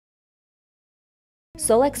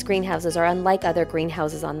Solexx greenhouses are unlike other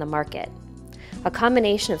greenhouses on the market. A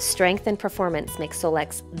combination of strength and performance makes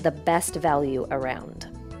Solexx the best value around.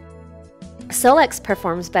 Solexx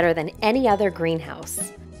performs better than any other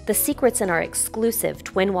greenhouse. The secret's in our exclusive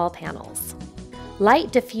twin wall panels.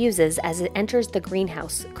 Light diffuses as it enters the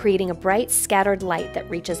greenhouse, creating a bright, scattered light that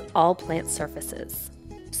reaches all plant surfaces.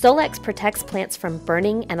 Solexx protects plants from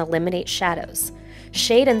burning and eliminates shadows.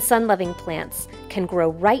 Shade and sun-loving plants can grow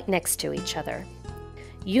right next to each other.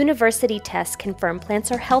 University tests confirm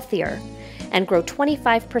plants are healthier and grow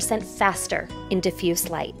 25% faster in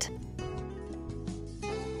diffuse light.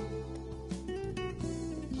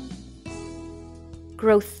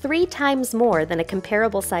 Grow 3 times more than a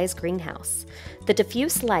comparable size greenhouse. The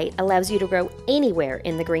diffuse light allows you to grow anywhere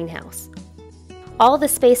in the greenhouse. All the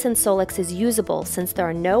space in Solexx is usable since there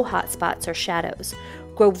are no hot spots or shadows.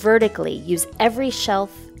 Grow vertically, use every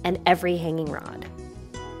shelf and every hanging rod.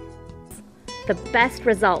 The best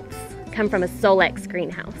results come from a Solexx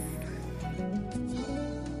greenhouse.